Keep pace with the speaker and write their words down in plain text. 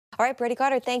All right, Brady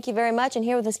Carter, thank you very much. And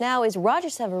here with us now is Roger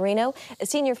Severino, a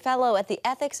senior fellow at the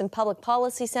Ethics and Public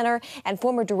Policy Center and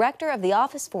former director of the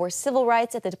Office for Civil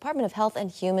Rights at the Department of Health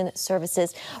and Human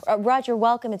Services. Roger,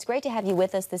 welcome. It's great to have you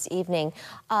with us this evening.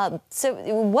 So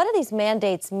what do these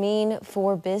mandates mean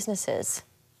for businesses?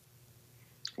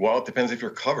 Well, it depends if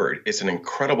you're covered. It's an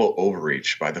incredible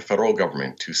overreach by the federal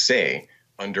government to say,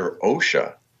 under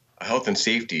OSHA, a health and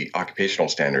safety occupational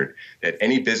standard, that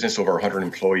any business over 100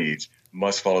 employees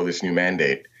must follow this new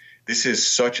mandate. This is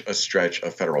such a stretch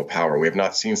of federal power. We have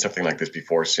not seen something like this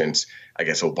before since, I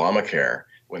guess, Obamacare,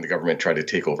 when the government tried to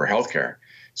take over healthcare.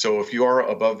 So if you are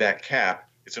above that cap,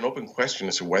 it's an open question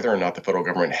as to whether or not the federal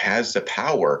government has the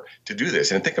power to do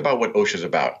this. And think about what OSHA is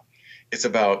about. It's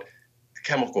about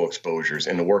chemical exposures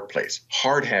in the workplace,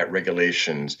 hard hat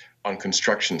regulations on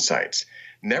construction sites.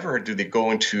 Never do they go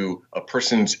into a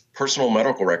person's personal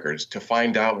medical records to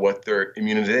find out what their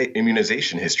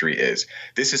immunization history is.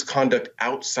 This is conduct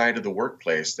outside of the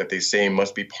workplace that they say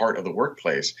must be part of the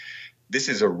workplace. This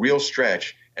is a real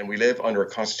stretch, and we live under a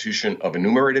constitution of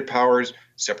enumerated powers,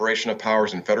 separation of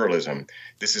powers, and federalism.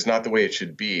 This is not the way it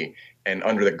should be. And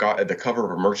under the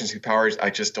cover of emergency powers,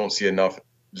 I just don't see enough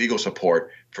legal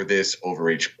support for this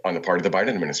overreach on the part of the Biden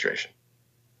administration.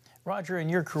 Roger, in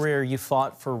your career, you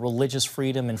fought for religious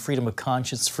freedom and freedom of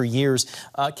conscience for years.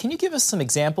 Can you give us some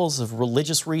examples of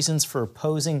religious reasons for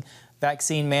opposing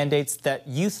vaccine mandates that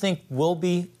you think will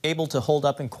be able to hold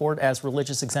up in court as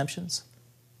religious exemptions?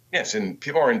 Yes, and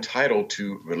people are entitled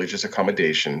to religious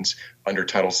accommodations under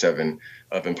Title VII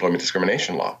of employment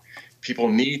discrimination law. People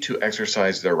need to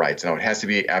exercise their rights. Now, it has to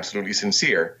be absolutely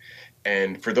sincere.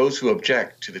 And for those who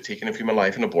object to the taking of human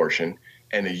life and abortion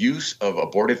and the use of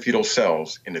aborted fetal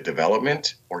cells in the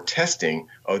development or testing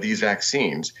of these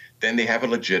vaccines, then they have a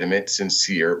legitimate,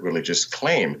 sincere religious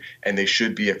claim, and they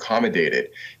should be accommodated.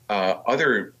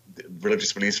 Other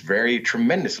religious beliefs vary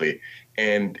tremendously,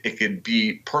 and it could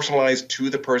be personalized to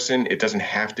the person. It doesn't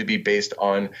have to be based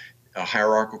on a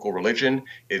hierarchical religion.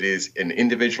 It is an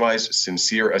individualized,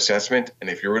 sincere assessment. And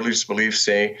if your religious beliefs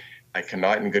say, I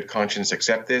cannot in good conscience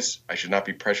accept this, I should not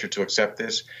be pressured to accept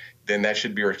this, then that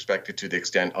should be respected to the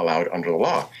extent allowed under the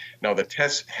law. Now, the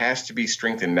test has to be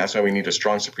strengthened. That's why we need a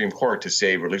strong Supreme Court to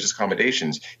say religious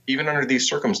accommodations, even under these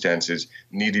circumstances,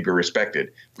 need to be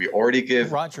respected. We already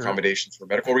give accommodations for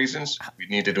medical reasons. We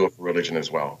need to do it for religion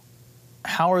as well.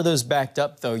 How are those backed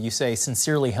up, though? You say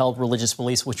sincerely held religious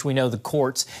beliefs, which we know the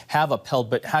courts have upheld,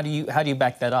 but how do you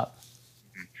back that up?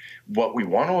 What we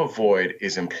want to avoid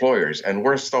is employers, and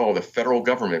worst of all, the federal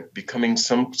government becoming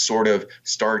some sort of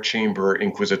Star Chamber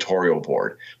inquisitorial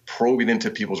board, probing into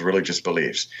people's religious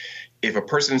beliefs. If a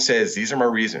person says, these are my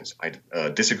reasons, I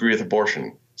disagree with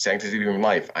abortion, sanctity of human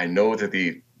life, I know that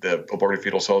the aborted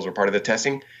fetal cells are part of the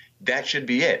testing, that should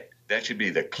be it. That should be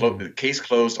the case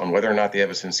closed on whether or not they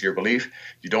have a sincere belief.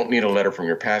 You don't need a letter from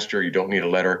your pastor. You don't need a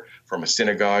letter from a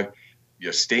synagogue.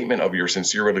 Your statement of your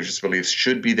sincere religious beliefs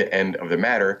should be the end of the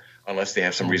matter, unless they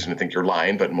have some reason to think you're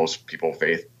lying, but most people of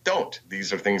faith don't.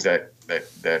 These are things that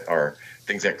are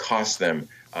things that cost them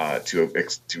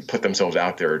to put themselves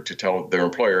out there to tell their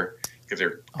employer, because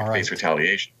they're face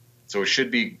retaliation. So it should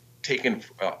be taken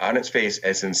on its face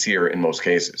as sincere in most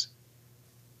cases.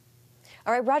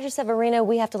 All right, Roger Severino,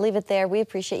 we have to leave it there. We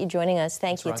appreciate you joining us.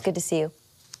 Thank you. Roger. It's good to see you.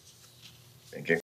 Thank you.